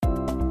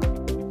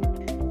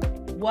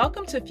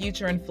Welcome to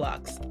Future in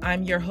Flux.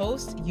 I'm your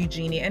host,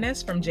 Eugenie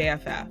Ennis from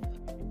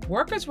JFF.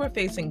 Workers were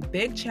facing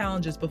big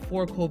challenges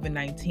before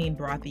COVID-19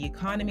 brought the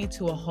economy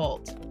to a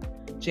halt.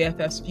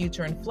 JFF's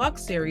Future in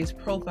Flux series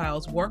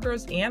profiles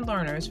workers and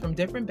learners from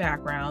different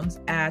backgrounds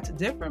at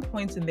different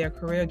points in their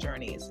career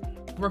journeys.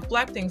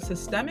 Reflecting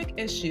systemic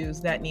issues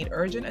that need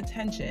urgent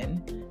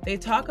attention, they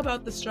talk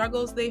about the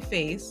struggles they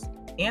face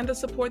and the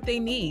support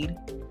they need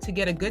to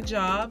get a good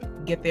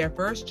job, get their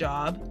first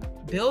job,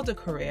 build a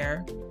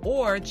career,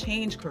 or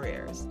change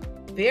careers.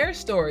 Their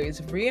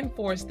stories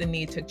reinforce the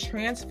need to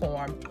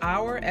transform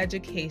our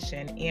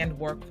education and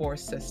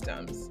workforce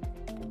systems.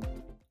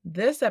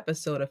 This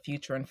episode of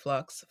Future in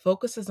Flux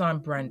focuses on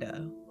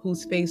Brenda,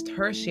 who's faced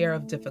her share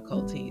of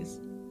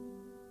difficulties.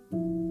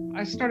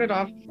 I started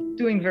off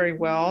doing very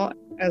well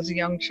as a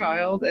young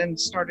child and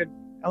started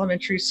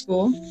elementary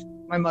school.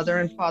 My mother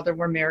and father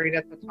were married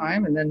at the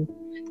time, and then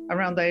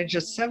around the age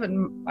of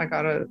 7, I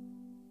got a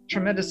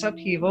tremendous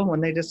upheaval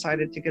when they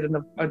decided to get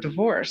a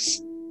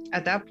divorce.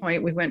 At that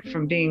point, we went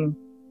from being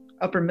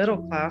upper middle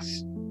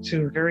class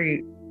to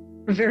very,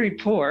 very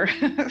poor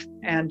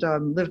and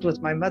lived with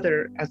my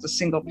mother as a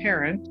single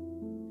parent.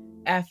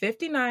 At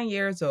 59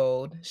 years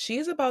old,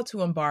 she's about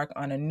to embark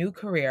on a new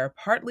career,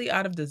 partly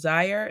out of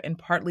desire and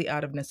partly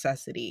out of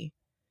necessity.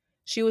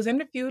 She was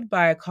interviewed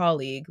by a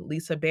colleague,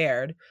 Lisa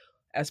Baird,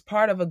 as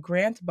part of a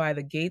grant by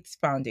the Gates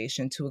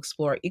Foundation to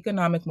explore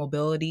economic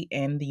mobility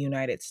in the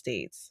United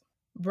States.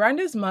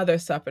 Brenda's mother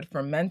suffered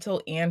from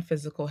mental and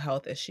physical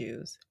health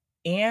issues,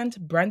 and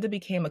Brenda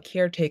became a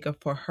caretaker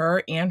for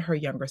her and her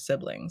younger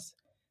siblings.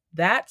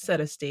 That set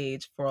a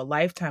stage for a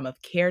lifetime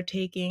of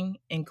caretaking,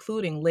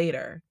 including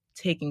later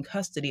taking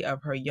custody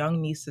of her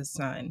young niece's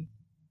son.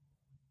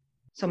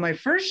 So my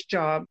first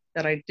job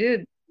that I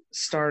did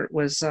start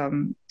was,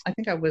 I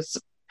think I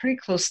was pretty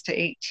close to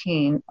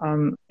 18.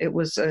 It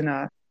was in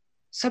a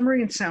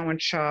submarine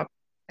sandwich shop,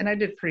 and I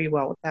did pretty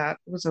well with that.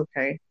 It was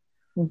okay.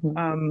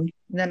 Mm-hmm.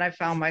 Then I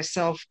found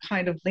myself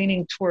kind of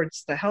leaning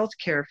towards the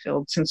healthcare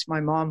field since my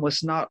mom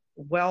was not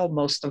well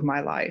most of my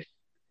life.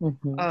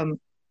 Mm-hmm.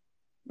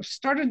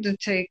 Started to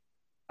take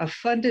a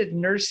funded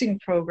nursing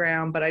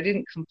program, but I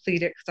didn't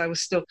complete it because I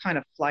was still kind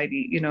of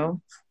flighty,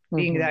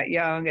 being that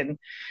young and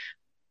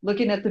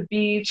looking at the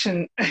beach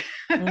and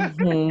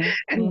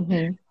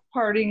and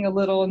partying a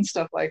little and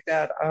stuff like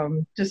that.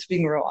 Just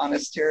being real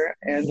honest here.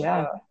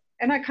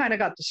 And I kind of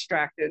got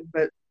distracted,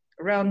 but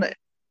around the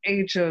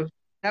age of,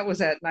 that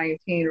was at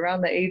 19, around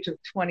the age of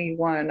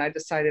 21, I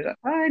decided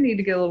I need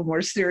to get a little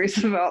more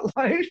serious about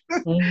life.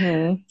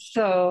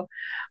 So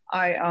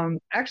I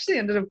actually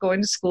ended up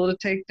going to school to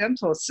take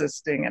dental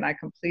assisting, and I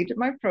completed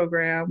my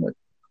program.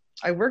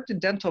 I worked in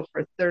dental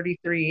for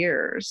 33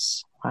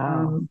 years.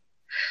 Wow.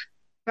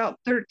 About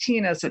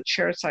 13 as a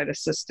chairside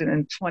assistant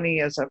and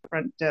 20 as a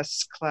front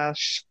desk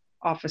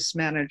 / office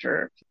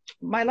manager.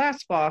 My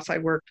last boss I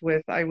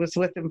was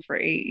with him for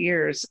 8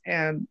 years,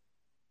 and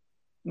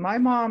my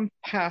mom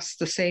passed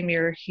the same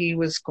year he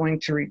was going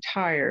to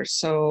retire.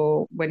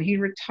 So when he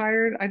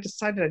retired, I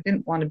decided I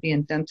didn't want to be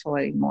in dental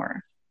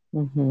anymore.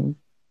 Mm-hmm.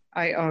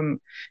 I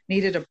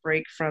needed a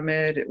break from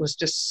it. It was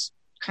just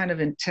kind of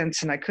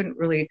intense, and I couldn't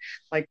really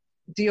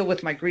deal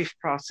with my grief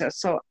process.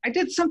 So I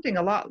did something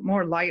a lot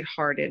more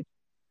lighthearted.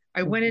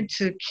 I went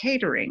into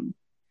catering.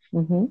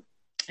 Mm-hmm.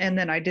 And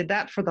then I did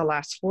that for the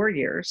last 4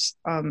 years,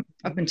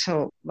 up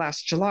until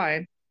last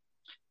July.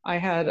 I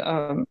had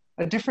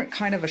a different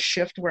kind of a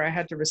shift where I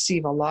had to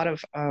receive a lot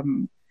of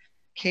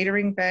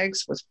catering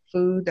bags with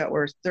food that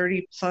were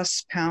 30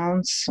 plus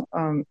pounds,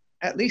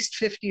 at least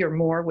 50 or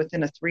more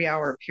within a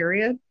 3-hour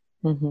period.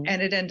 Mm-hmm.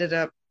 And it ended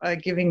up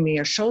giving me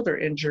a shoulder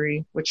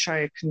injury, which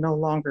I can no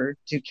longer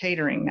do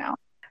catering now.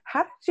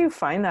 How did you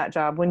find that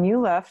job? When you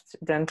left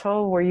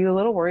dental, were you a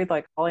little worried,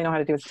 all I know how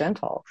to do is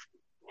dental?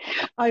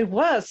 I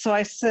was. So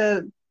I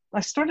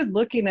started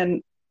looking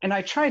and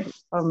I tried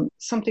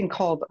something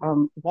called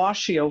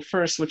Washio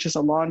first, which is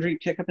a laundry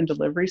pickup and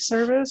delivery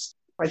service.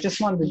 I just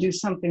wanted to do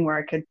something where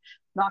I could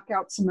knock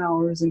out some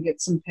hours and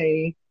get some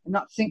pay and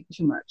not think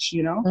too much,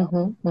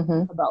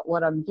 about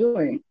what I'm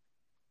doing.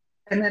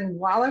 And then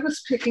while I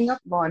was picking up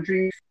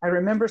laundry, I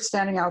remember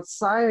standing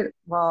outside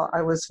while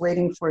I was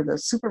waiting for the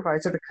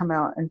supervisor to come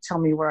out and tell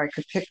me where I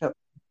could pick up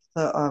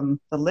the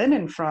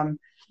linen from.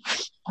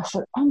 I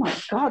said, oh my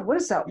God, what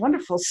is that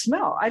wonderful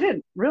smell? I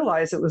didn't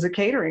realize it was a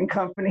catering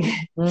company.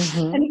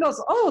 Mm-hmm. And he goes,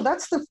 oh,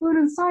 that's the food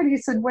inside. He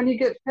said, when you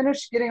get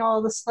finished getting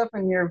all the stuff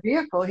in your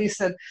vehicle, he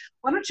said,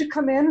 why don't you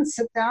come in and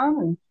sit down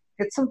and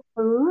get some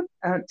food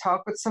and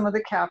talk with some of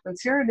the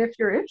captains here. And if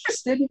you're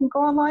interested, you can go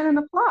online and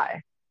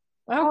apply.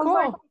 Oh,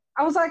 cool.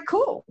 I was like,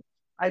 cool.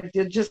 I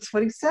did just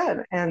what he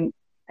said. And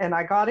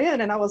I got in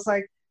and I was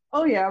like,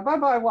 oh yeah,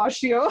 bye-bye,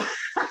 Washio.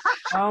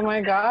 Oh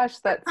my gosh,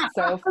 that's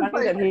so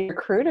funny that he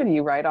recruited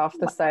you right off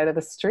the side of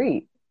the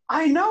street.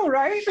 I know,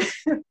 right?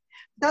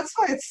 That's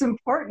why it's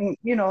important.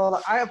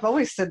 I've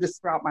always said this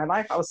throughout my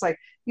life. I was like,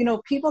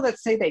 people that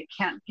say they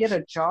can't get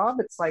a job,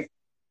 it's like,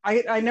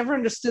 I never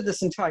understood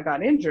this until I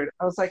got injured.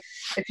 I was like,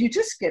 if you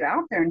just get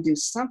out there and do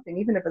something,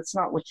 even if it's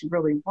not what you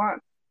really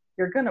want,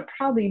 you're going to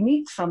probably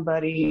meet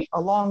somebody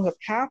along the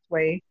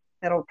pathway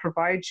that'll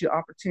provide you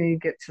opportunity to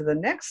get to the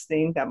next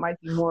thing that might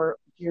be more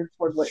geared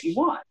toward what you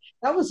want.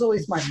 That was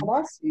always my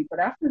philosophy. But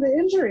after the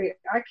injury,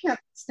 I can't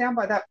stand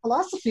by that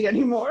philosophy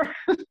anymore.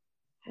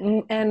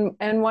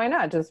 And why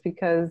not? Just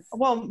because?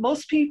 Well,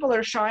 most people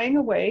are shying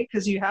away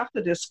because you have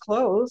to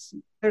disclose.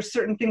 There's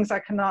certain things I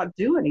cannot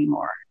do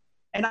anymore.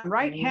 And I'm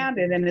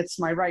right-handed, and it's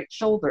my right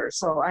shoulder.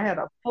 So I had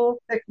a full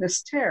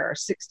thickness tear,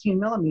 16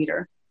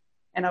 millimeter.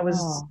 And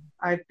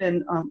I've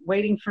been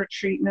waiting for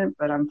treatment,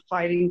 but I'm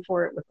fighting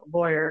for it with a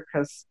lawyer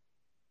because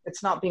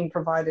it's not being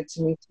provided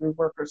to me through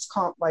workers'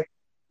 comp like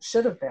it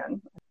should have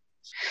been.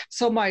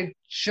 So my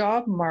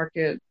job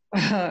market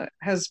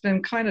has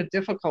been kind of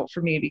difficult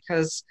for me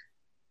because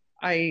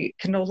I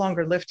can no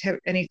longer lift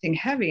anything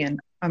heavy, and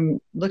I'm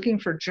looking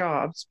for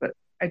jobs, but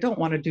I don't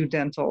want to do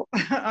dental.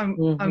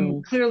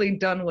 I'm clearly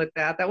done with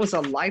that. That was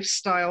a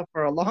lifestyle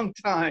for a long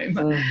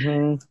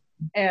time.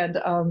 And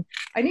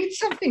I need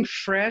something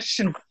fresh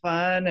and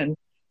fun. And,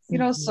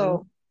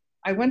 so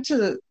I went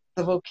to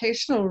the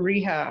vocational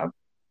rehab,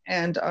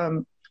 and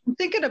I'm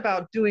thinking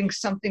about doing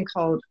something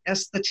called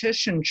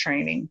esthetician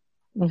training.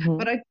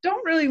 But I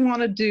don't really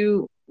want to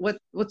do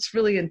what's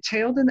really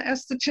entailed in the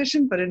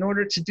esthetician, but in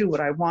order to do what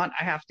I want,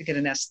 I have to get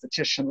an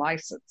esthetician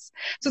license.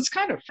 So it's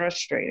kind of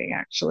frustrating,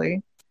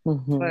 actually.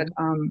 But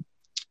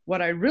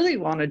what I really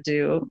want to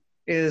do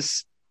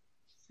is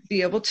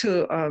be able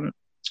to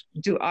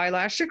do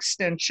eyelash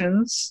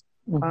extensions,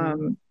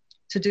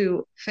 to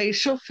do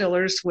facial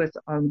fillers with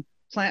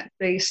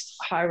plant-based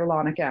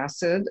hyaluronic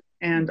acid.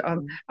 And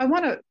I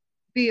want to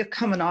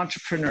become an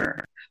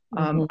entrepreneur.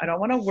 I don't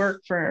want to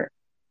work for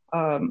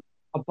a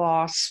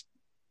boss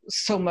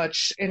so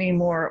much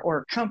anymore or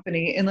a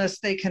company unless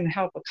they can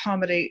help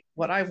accommodate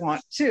what I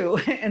want too.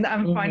 And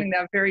I'm finding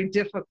that very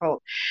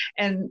difficult.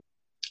 And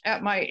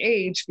at my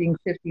age, being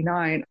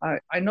 59,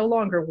 I no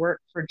longer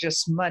work for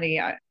just money.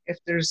 If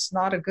there's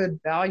not a good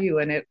value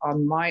in it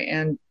on my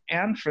end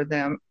and for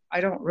them,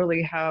 I don't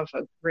really have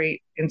a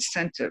great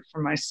incentive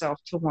for myself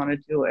to want to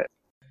do it.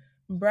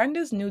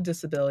 Brenda's new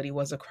disability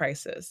was a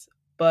crisis,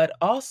 but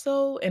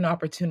also an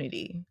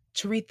opportunity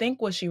to rethink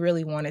what she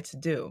really wanted to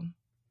do.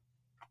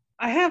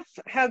 I have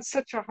had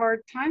such a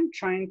hard time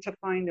trying to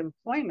find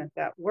employment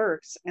that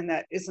works and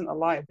that isn't a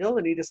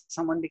liability to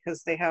someone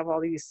because they have all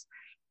these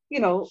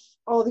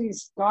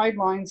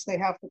guidelines they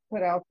have to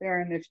put out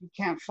there. And if you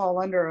can't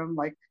fall under them,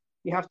 like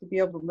you have to be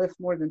able to lift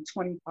more than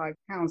 25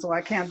 pounds. Well,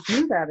 I can't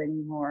do that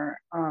anymore.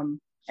 And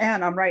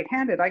I'm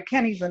right-handed. I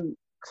can't even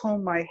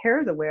comb my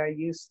hair the way I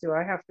used to.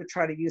 I have to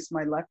try to use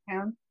my left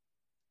hand.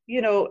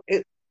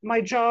 My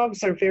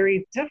jobs are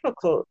very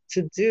difficult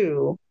to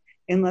do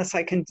unless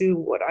I can do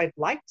what I'd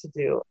like to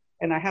do.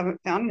 And I haven't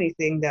found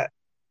anything that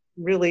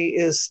really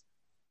is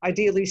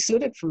ideally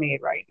suited for me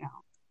right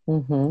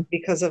now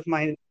because of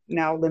my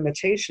now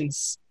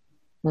limitations.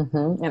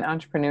 And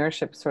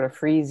entrepreneurship sort of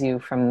frees you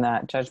from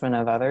that judgment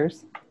of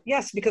others.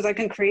 Yes, because I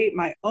can create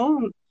my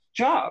own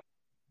job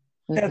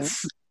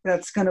that's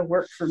going to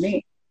work for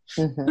me.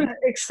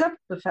 Except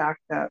the fact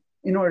that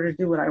in order to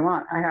do what I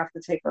want, I have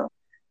to take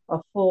a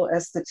full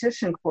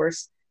esthetician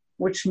course,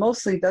 which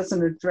mostly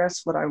doesn't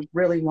address what I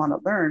really want to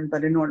learn.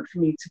 But in order for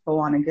me to go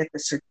on and get the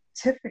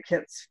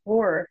certificates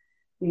for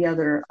the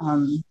other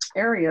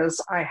areas,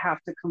 I have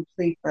to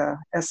complete the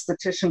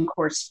esthetician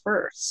course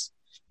first,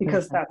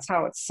 because that's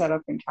how it's set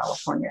up in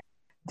California.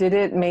 Did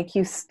it make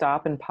you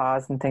stop and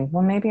pause and think,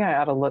 well, maybe I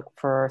ought to look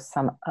for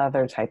some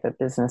other type of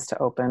business to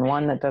open,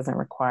 one that doesn't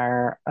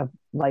require a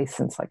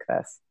license like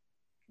this?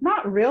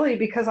 Not really,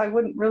 because I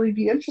wouldn't really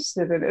be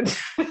interested in it.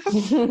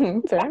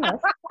 Fair enough.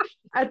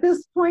 At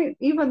this point,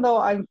 even though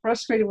I'm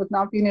frustrated with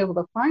not being able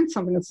to find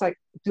something, it's like,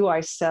 do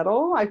I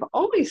settle? I've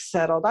always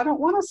settled. I don't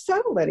want to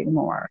settle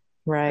anymore.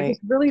 Right. I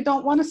just really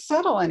don't want to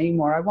settle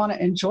anymore. I want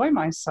to enjoy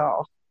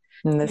myself.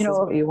 And this is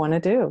what you want to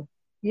do.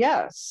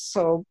 Yes.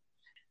 So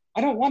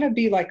I don't want to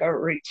be like a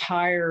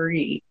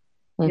retiree.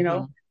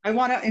 I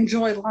want to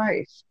enjoy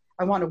life.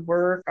 I want to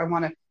work. I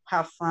want to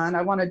have fun.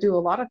 I want to do a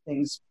lot of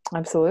things.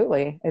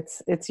 Absolutely.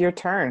 It's your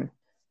turn.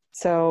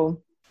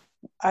 So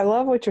I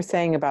love what you're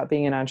saying about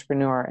being an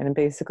entrepreneur. And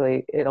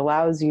basically it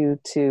allows you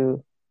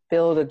to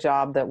build a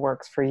job that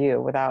works for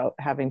you without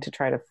having to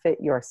try to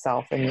fit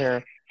yourself and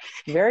your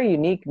very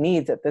unique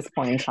needs at this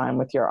point in time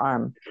with your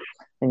arm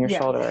and your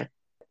shoulder.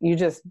 You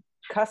just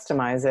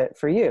customize it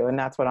for you. And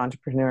that's what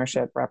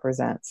entrepreneurship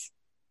represents.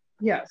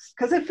 Yes,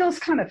 because it feels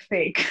kind of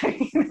fake.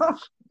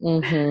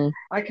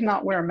 I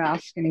cannot wear a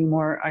mask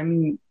anymore. I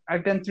mean,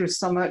 I've been through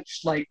so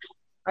much. Like,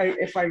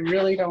 if I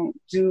really don't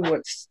do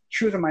what's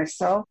true to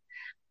myself,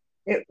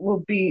 it will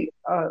be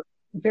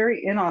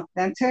very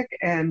inauthentic.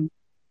 And,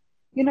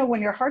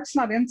 when your heart's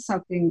not in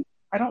something,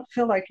 I don't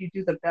feel like you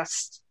do the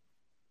best.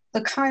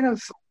 The kind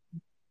of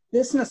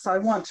business I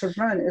want to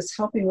run is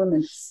helping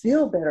women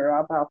feel better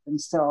about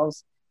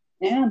themselves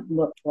and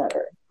look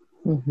better.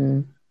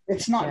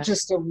 It's not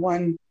just a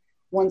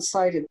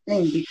one-sided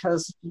thing,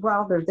 because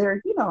while they're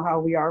there, you know how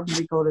we are when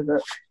we go to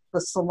the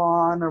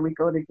salon or we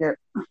go to get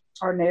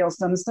our nails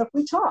done and stuff,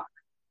 we talk.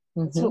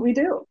 That's what we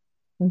do.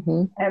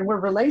 and we're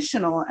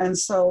relational. And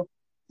so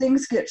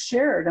things get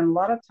shared. And a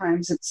lot of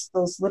times it's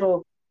those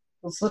little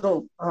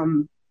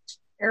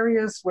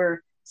areas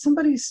where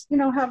somebody's,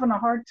 having a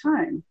hard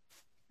time.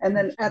 And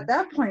then at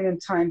that point in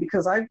time,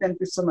 because I've been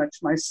through so much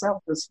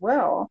myself as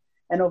well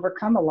and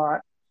overcome a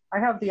lot, I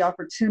have the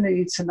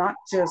opportunity to not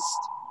just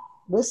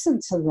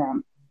listen to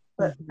them,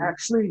 but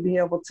actually be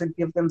able to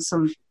give them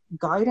some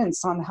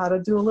guidance on how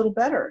to do a little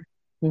better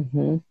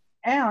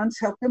and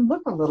help them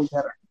look a little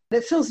better.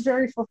 It feels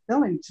very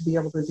fulfilling to be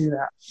able to do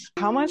that.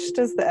 How much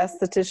does the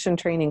esthetician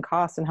training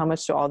cost, and how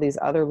much do all these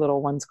other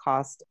little ones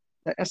cost?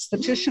 The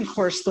esthetician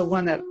course, the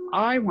one that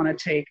I want to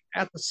take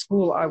at the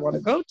school I want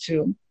to go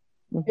to,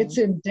 it's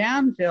in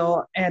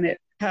Danville, and it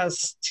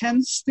has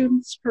 10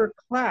 students per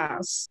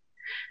class.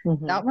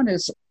 That one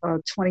is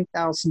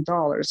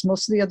 $20,000.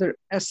 Most of the other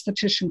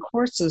esthetician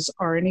courses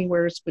are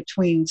anywhere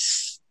between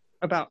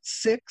about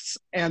 6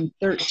 and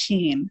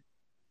 13.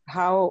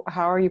 How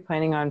are you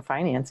planning on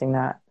financing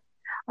that?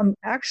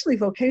 Actually,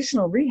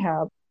 vocational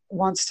rehab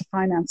wants to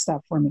finance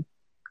that for me.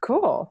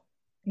 Cool.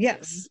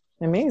 Yes.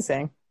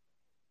 Amazing.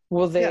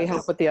 Will they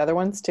help with the other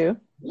ones too?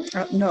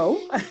 No.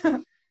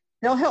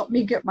 They'll help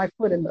me get my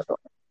foot in the door.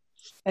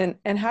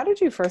 And how did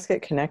you first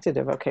get connected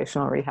to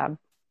vocational rehab?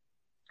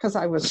 Because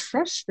I was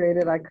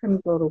frustrated. I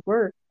couldn't go to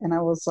work. And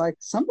I was like,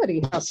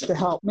 somebody has to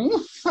help me.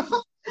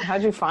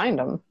 How'd you find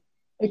them?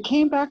 It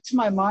came back to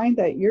my mind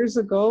that years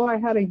ago I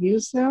had to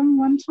use them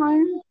one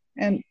time.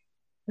 And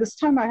this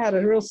time I had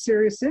a real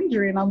serious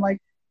injury. And I'm like,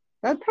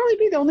 that'd probably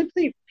be the only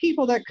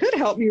people that could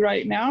help me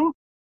right now.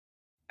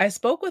 I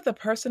spoke with a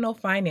personal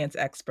finance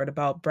expert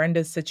about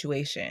Brenda's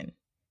situation.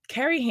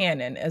 Carrie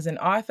Hannon is an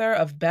author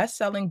of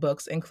best-selling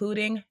books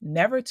including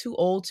Never Too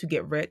Old to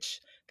Get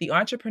Rich, The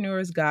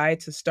Entrepreneur's Guide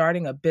to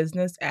Starting a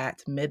Business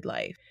at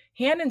Midlife.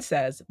 Hannon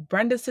says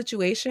Brenda's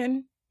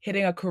situation,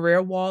 hitting a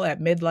career wall at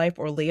midlife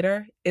or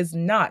later, is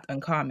not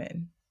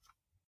uncommon.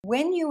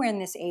 When you're in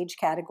this age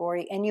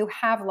category and you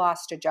have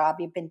lost a job,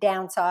 you've been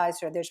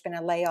downsized or there's been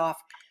a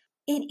layoff,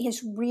 it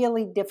is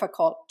really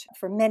difficult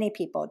for many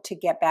people to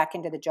get back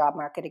into the job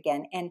market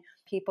again. And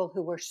people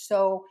who were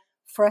so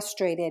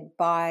frustrated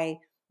by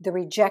the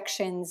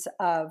rejections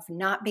of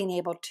not being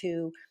able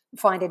to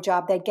find a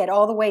job, they'd get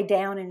all the way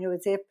down and it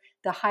was as if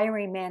the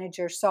hiring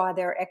manager saw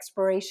their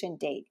expiration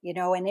date,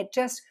 and it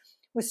just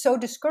was so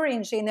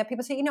discouraging that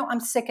people say, I'm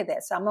sick of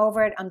this. I'm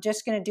over it. I'm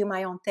just going to do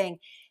my own thing.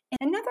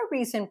 And another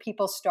reason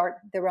people start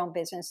their own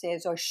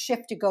businesses or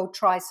shift to go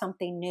try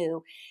something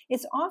new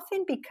is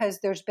often because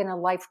there's been a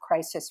life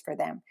crisis for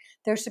them.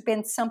 There's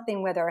been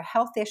something, whether a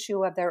health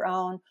issue of their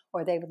own,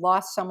 or they've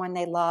lost someone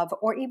they love,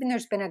 or even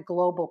there's been a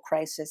global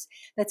crisis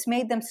that's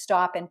made them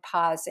stop and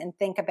pause and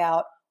think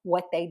about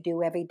what they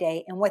do every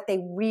day and what they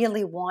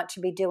really want to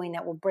be doing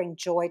that will bring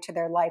joy to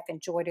their life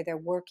and joy to their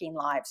working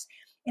lives.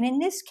 And in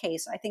this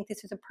case, I think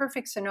this is a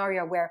perfect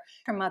scenario where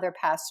her mother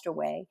passed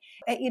away,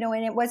 and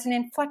it was an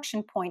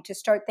inflection point to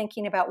start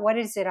thinking about what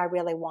is it I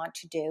really want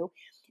to do.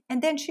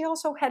 And then she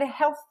also had a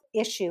health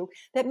issue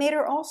that made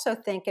her also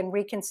think and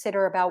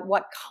reconsider about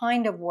what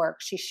kind of work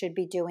she should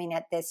be doing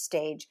at this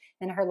stage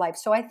in her life.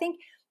 So I think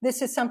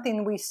this is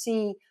something we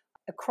see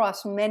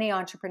across many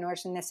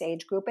entrepreneurs in this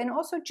age group, and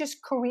also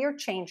just career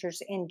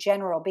changers in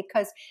general,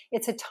 because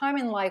it's a time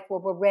in life where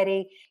we're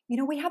ready.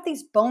 We have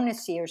these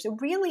bonus years. It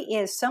really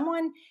is.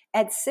 Someone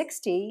at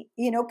 60,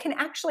 can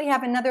actually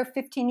have another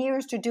 15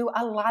 years to do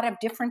a lot of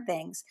different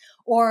things,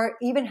 or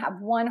even have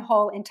one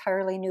whole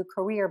entirely new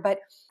career. But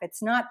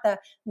it's not the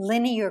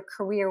linear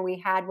career we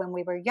had when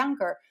we were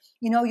younger.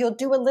 You'll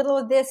do a little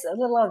of this, a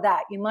little of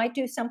that. You might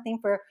do something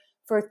for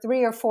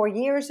 3 or 4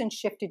 years and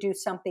shift to do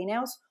something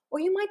else. Or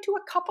you might do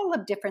a couple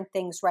of different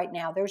things right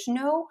now. There's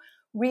no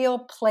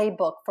real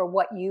playbook for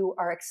what you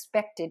are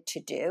expected to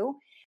do.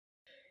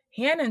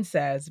 Hannon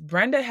says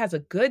Brenda has a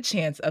good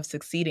chance of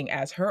succeeding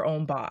as her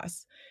own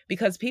boss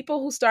because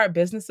people who start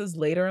businesses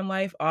later in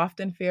life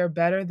often fare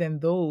better than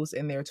those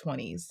in their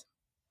 20s.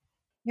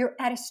 You're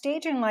at a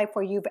stage in life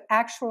where you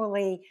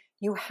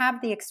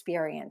have the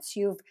experience.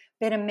 You've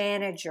been a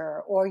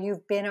manager, or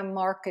you've been a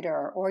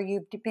marketer, or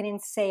you've been in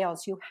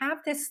sales. You have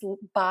this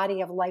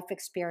body of life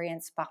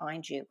experience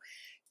behind you.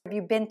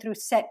 You've been through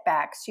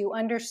setbacks. You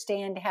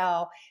understand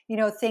how,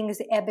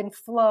 things ebb and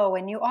flow,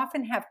 and you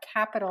often have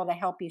capital to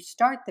help you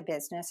start the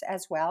business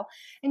as well.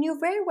 And you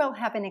very well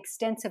have an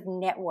extensive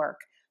network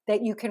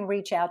that you can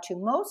reach out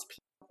to.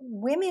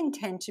 Women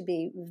tend to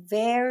be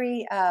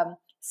very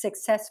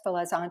successful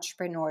as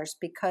entrepreneurs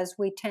because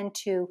we tend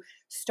to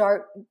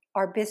start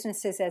our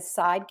businesses as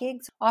side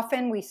gigs.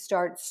 Often we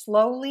start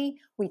slowly,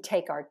 we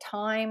take our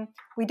time.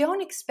 We don't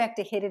expect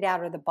to hit it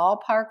out of the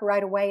ballpark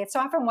right away. It's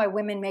often why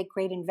women make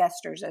great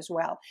investors as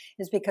well,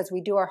 is because we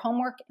do our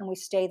homework and we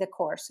stay the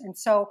course. And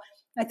so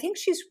I think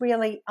she's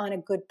really on a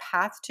good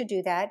path to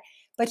do that.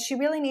 But she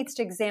really needs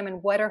to examine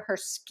what are her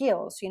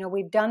skills.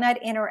 We've done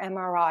that in her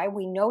MRI.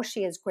 We know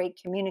she has great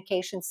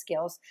communication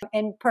skills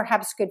and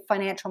perhaps good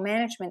financial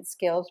management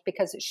skills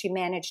because she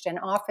managed an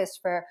office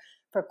for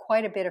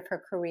quite a bit of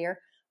her career.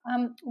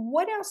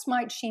 What else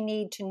might she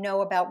need to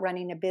know about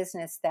running a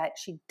business that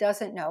she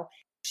doesn't know?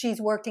 She's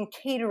worked in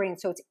catering,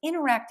 so it's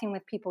interacting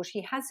with people.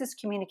 She has this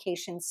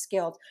communication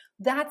skills.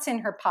 That's in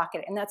her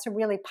pocket, and that's a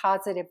really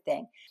positive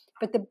thing.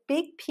 But the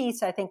big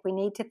piece I think we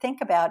need to think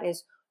about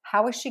is,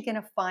 how is she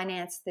going to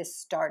finance this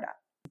startup?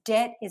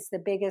 Debt is the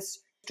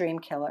biggest dream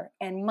killer,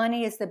 and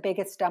money is the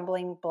biggest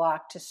stumbling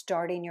block to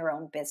starting your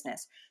own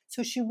business.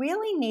 So she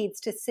really needs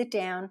to sit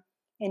down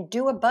and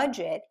do a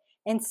budget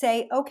and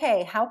say,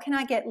 okay, how can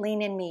I get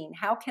lean and mean?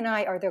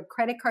 Are there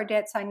credit card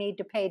debts I need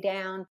to pay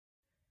down?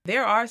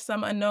 There are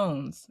some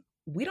unknowns.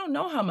 We don't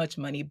know how much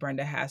money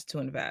Brenda has to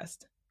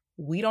invest.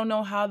 We don't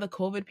know how the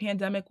COVID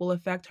pandemic will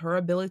affect her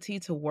ability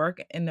to work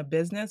in a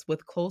business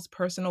with close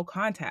personal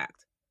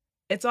contact.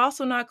 It's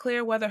also not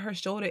clear whether her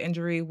shoulder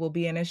injury will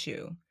be an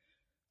issue.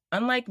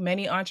 Unlike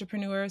many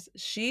entrepreneurs,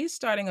 she's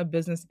starting a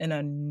business in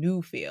a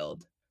new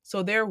field,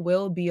 so there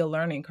will be a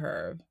learning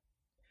curve.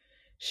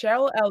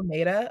 Cheryl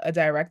Almeida, a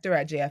director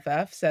at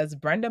JFF, says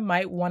Brenda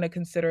might want to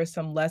consider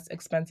some less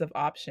expensive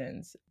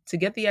options to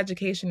get the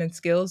education and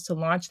skills to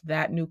launch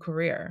that new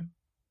career.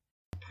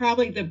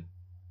 Probably the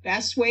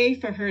best way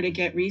for her to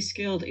get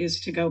reskilled is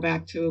to go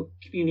back to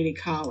community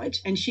college.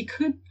 And she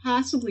could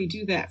possibly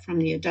do that from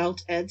the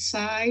adult ed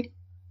side,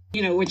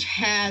 which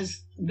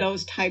has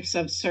those types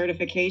of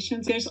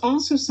certifications. There's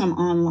also some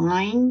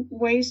online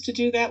ways to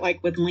do that,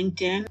 like with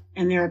LinkedIn.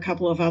 And there are a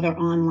couple of other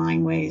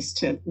online ways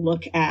to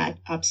look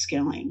at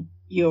upskilling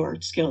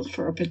your skills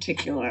for a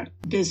particular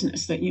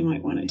business that you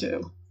might want to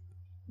do.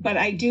 But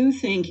I do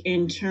think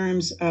in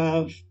terms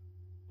of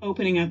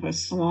opening up a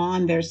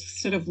salon, there's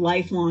sort of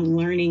lifelong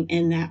learning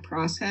in that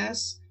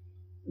process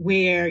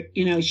where,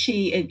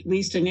 she at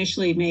least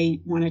initially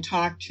may want to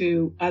talk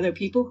to other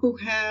people who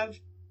have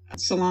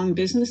salon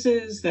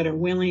businesses that are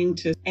willing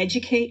to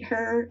educate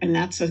her. And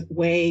that's a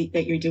way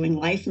that you're doing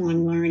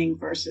lifelong learning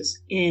versus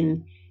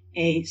in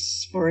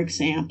for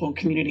example,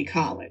 community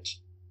college.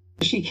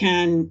 She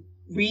can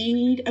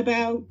read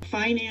about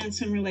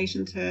finance in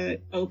relation to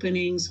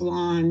opening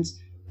salons.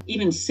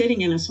 Even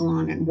sitting in a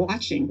salon and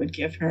watching would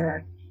give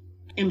her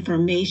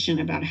information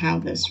about how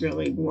this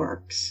really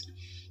works.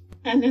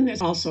 And then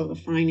there's also the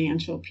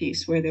financial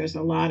piece where there's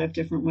a lot of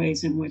different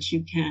ways in which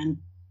you can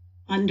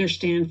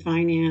understand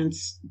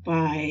finance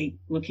by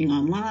looking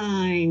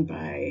online,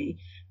 by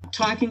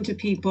talking to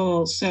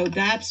people. So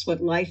that's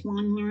what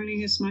lifelong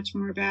learning is much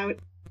more about.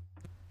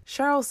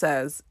 Cheryl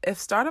says if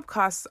startup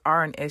costs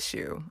are an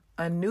issue,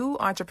 a new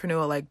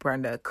entrepreneur like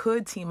Brenda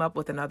could team up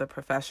with another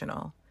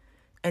professional.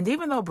 And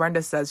even though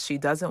Brenda says she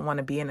doesn't want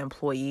to be an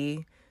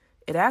employee,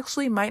 it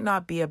actually might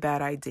not be a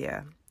bad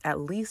idea, at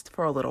least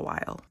for a little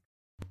while.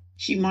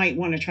 She might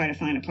want to try to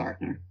find a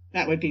partner.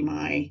 That would be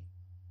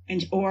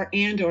or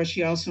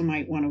she also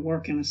might want to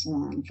work in a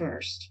salon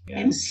first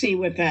and see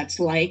what that's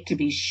like to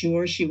be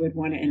sure she would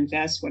want to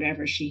invest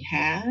whatever she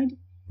had.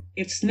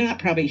 It's not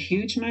probably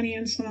huge money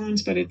in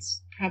salons, but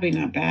it's probably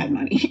not bad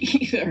money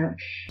either.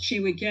 She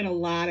would get a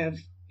lot of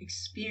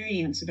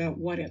experience about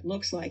what it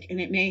looks like,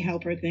 and it may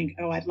help her think,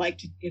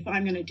 if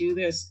I'm going to do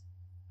this,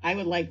 I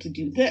would like to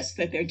do this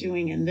that they're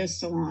doing in this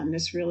salon.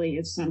 This really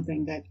is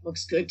something that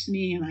looks good to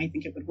me, and I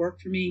think it would work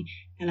for me,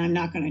 and I'm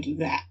not going to do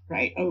that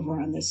right over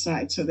on this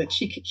side, so that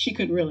she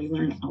could really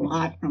learn a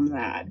lot from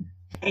that.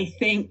 I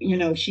think,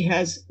 if she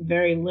has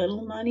very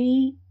little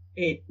money,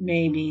 it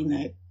may mean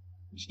that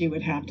she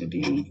would have to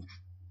be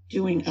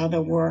doing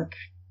other work,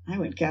 I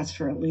would guess,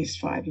 for at least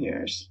 5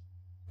 years.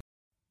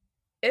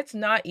 It's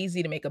not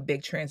easy to make a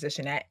big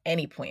transition at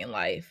any point in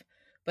life.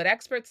 But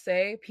experts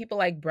say people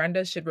like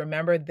Brenda should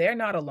remember they're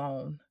not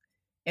alone,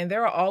 and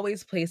there are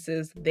always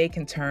places they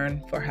can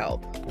turn for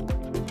help.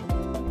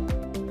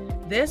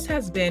 This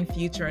has been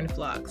Future in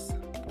Flux.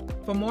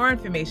 For more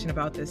information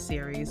about this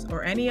series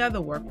or any other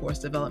workforce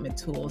development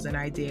tools and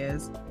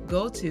ideas,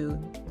 go to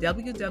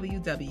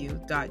www.jff.org.